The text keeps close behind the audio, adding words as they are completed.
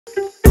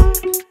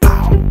And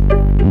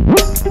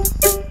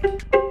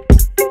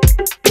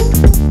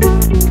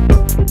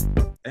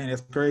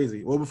it's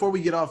crazy. Well, before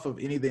we get off of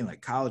anything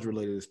like college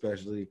related,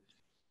 especially,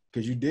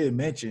 because you did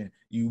mention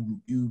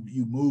you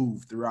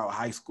moved throughout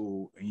high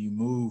school and you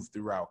moved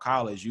throughout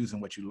college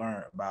using what you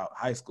learned about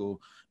high school.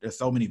 There's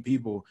so many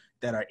people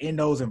that are in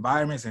those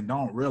environments and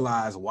don't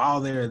realize while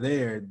they're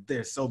there,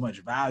 there's so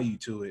much value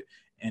to it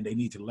and they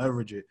need to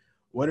leverage it.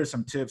 What are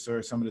some tips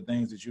or some of the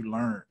things that you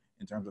learned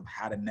in terms of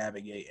how to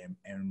navigate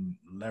and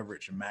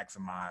leverage and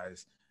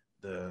maximize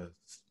the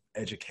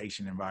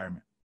education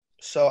environment?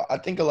 So I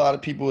think a lot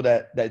of people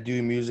that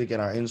do music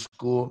and are in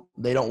school,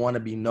 they don't want to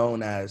be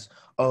known as,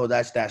 oh,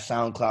 that's that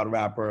SoundCloud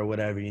rapper or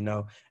whatever, you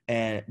know.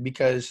 And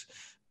because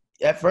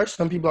at first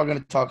some people are going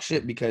to talk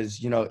shit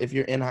because, you know, if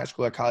you're in high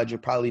school or college, you're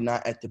probably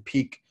not at the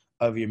peak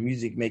of your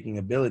music making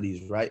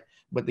abilities, right?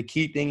 But the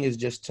key thing is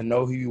just to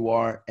know who you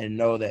are and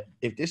know that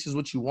if this is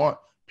what you want,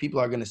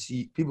 people can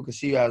see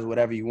you as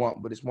whatever you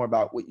want, but it's more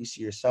about what you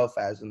see yourself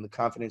as and the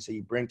confidence that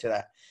you bring to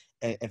that.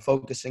 And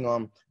focusing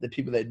on the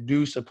people that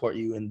do support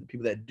you and the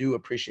people that do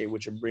appreciate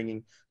what you're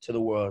bringing to the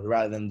world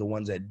rather than the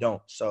ones that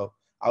don't. So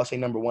I would say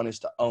number one is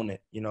to own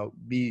it, you know,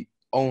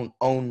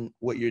 own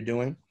what you're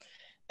doing.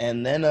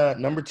 And then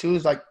number two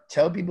is like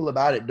tell people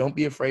about it. Don't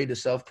be afraid to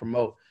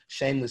self-promote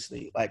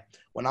shamelessly. Like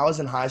when I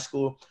was in high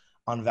school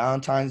on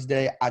Valentine's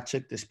Day, I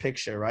took this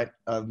picture, right,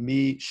 of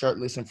me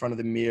shirtless in front of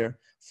the mirror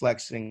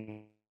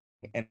flexing.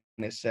 And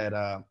it said,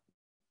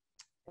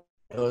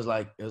 it was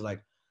like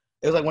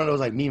one of those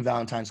like mean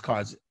Valentine's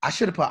cards. I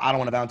should have put, I don't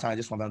want a Valentine, I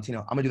just want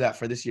Valentino. I'm gonna do that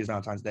for this year's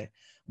Valentine's Day.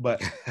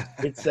 But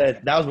it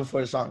said, that was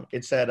before the song.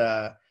 It said,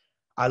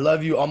 I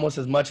love you almost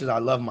as much as I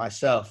love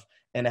myself.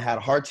 And it had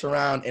hearts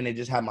around and it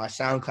just had my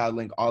SoundCloud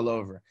link all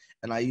over.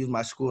 And I used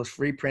my school's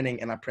free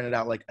printing and I printed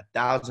out like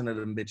 1,000 of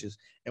them bitches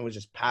and was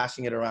just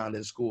passing it around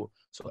at school.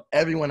 So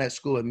everyone at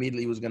school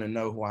immediately was gonna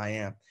know who I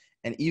am.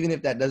 And even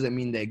if that doesn't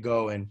mean they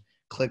go and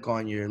click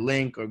on your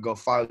link or go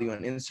follow you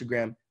on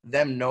Instagram,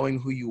 them knowing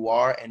who you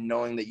are and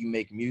knowing that you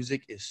make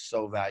music is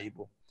so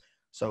valuable.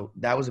 So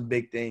that was a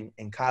big thing.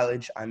 In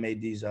college, I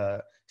made these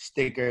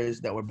stickers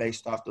that were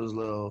based off those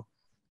little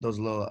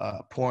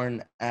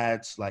porn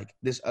ads, like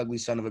this ugly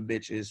son of a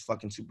bitch is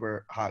fucking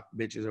super hot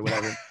bitches or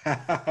whatever.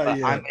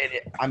 Yeah.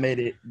 I made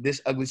it,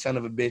 this ugly son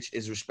of a bitch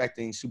is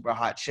respecting super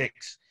hot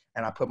chicks.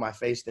 And I put my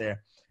face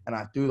there and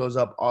I threw those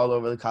up all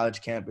over the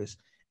college campus.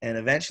 And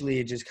eventually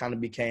it just kind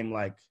of became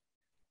like,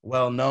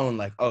 well known,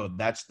 like, oh,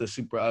 that's the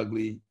super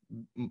ugly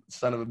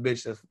son of a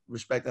bitch that's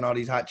respecting all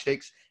these hot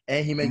chicks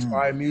and he makes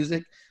fire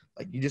music.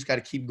 Like you just got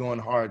to keep going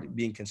hard,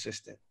 being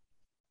consistent.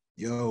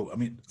 Yo, I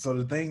mean, so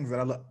the things that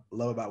I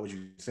love about what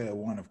you said,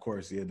 one, of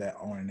course, is that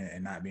owning it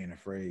and not being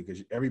afraid,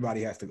 because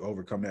everybody has to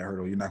overcome that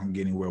hurdle. You're not going to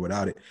get anywhere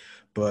without it.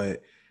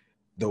 But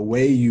the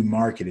way you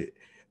market it,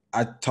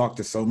 I talk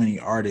to so many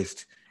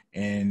artists,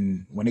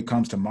 and when it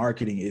comes to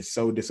marketing, it's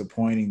so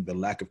disappointing, the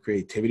lack of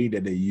creativity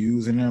that they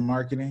use in their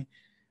marketing.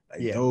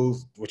 Like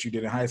those, what you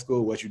did in high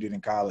school, what you did in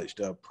college,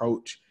 the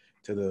approach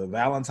to the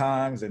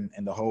Valentines and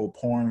the whole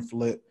porn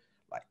flip,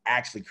 like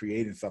actually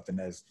creating something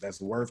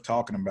that's worth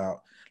talking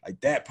about. Like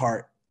that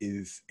part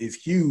is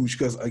huge,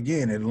 because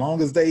again, as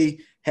long as they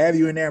have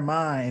you in their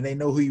mind and they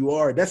know who you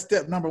are, that's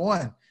step number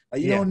one.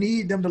 Like you don't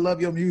need them to love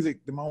your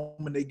music the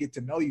moment they get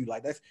to know you.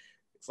 Like it's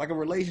like a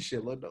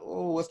relationship. Like,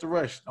 oh, what's the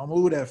rush? Don't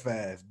move that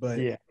fast. But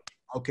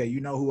okay,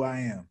 you know who I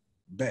am.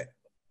 Bet.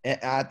 And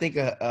I think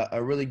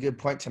a really good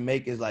point to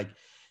make is like,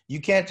 you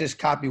can't just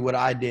copy what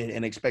I did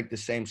and expect the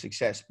same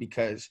success,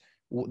 because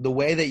the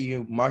way that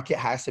you market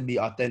has to be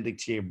authentic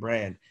to your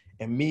brand.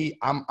 And me,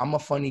 I'm a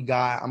funny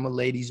guy. I'm a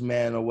ladies'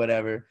 man or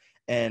whatever.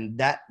 And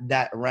that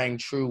rang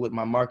true with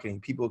my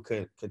marketing. People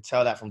could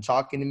tell that from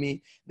talking to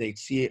me. They'd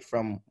see it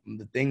from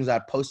the things I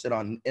posted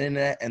on the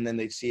internet, and then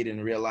they'd see it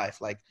in real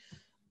life. Like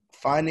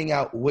finding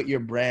out what your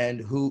brand,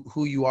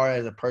 who you are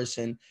as a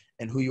person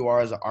and who you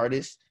are as an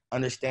artist,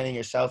 understanding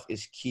yourself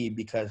is key,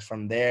 because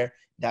from there,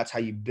 that's how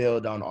you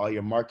build on all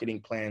your marketing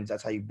plans.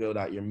 That's how you build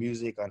out your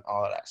music and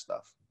all of that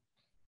stuff.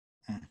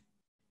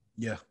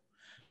 Yeah.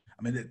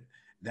 I mean,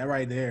 that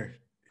right there,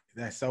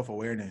 that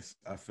self-awareness,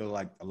 I feel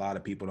like a lot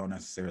of people don't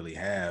necessarily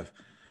have.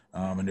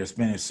 And they're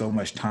spending so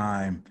much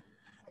time.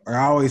 Or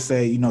I always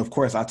say, you know, of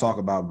course, I talk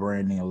about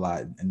branding a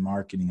lot and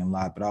marketing a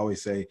lot, but I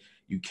always say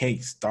you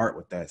can't start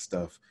with that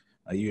stuff.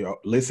 You're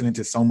listening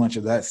to so much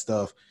of that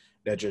stuff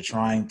that you're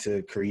trying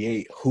to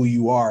create who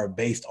you are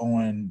based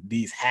on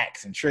these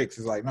hacks and tricks.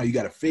 It's like, no, you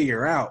got to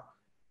figure out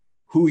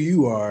who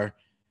you are,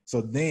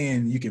 so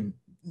then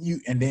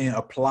and then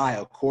apply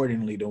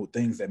accordingly to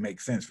things that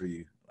make sense for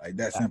you. Like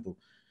that simple.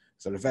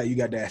 So the fact you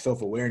got that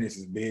self-awareness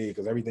is big,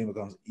 because everything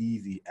becomes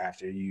easy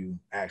after you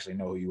actually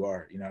know who you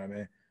are. You know what I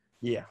mean?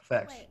 Yeah,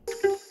 facts. Wait.